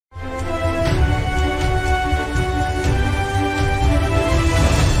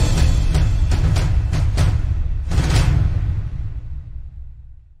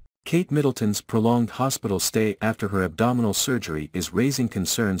Kate Middleton's prolonged hospital stay after her abdominal surgery is raising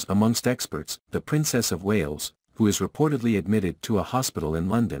concerns amongst experts. The Princess of Wales, who is reportedly admitted to a hospital in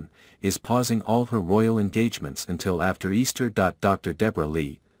London, is pausing all her royal engagements until after Easter. Dr. Deborah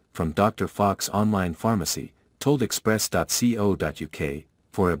Lee, from Dr. Fox Online Pharmacy, told express.co.uk,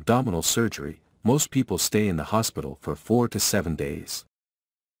 for abdominal surgery, most people stay in the hospital for 4 to 7 days.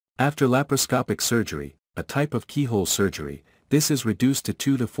 After laparoscopic surgery, a type of keyhole surgery, this is reduced to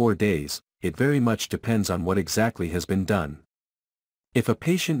 2 to 4 days. It very much depends on what exactly has been done. If a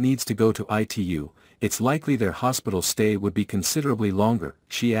patient needs to go to ITU, it's likely their hospital stay would be considerably longer.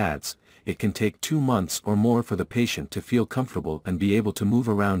 She adds, it can take 2 months or more for the patient to feel comfortable and be able to move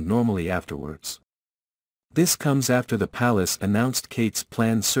around normally afterwards. This comes after the palace announced Kate's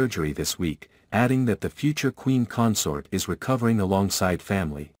planned surgery this week, adding that the future Queen consort is recovering alongside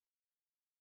family.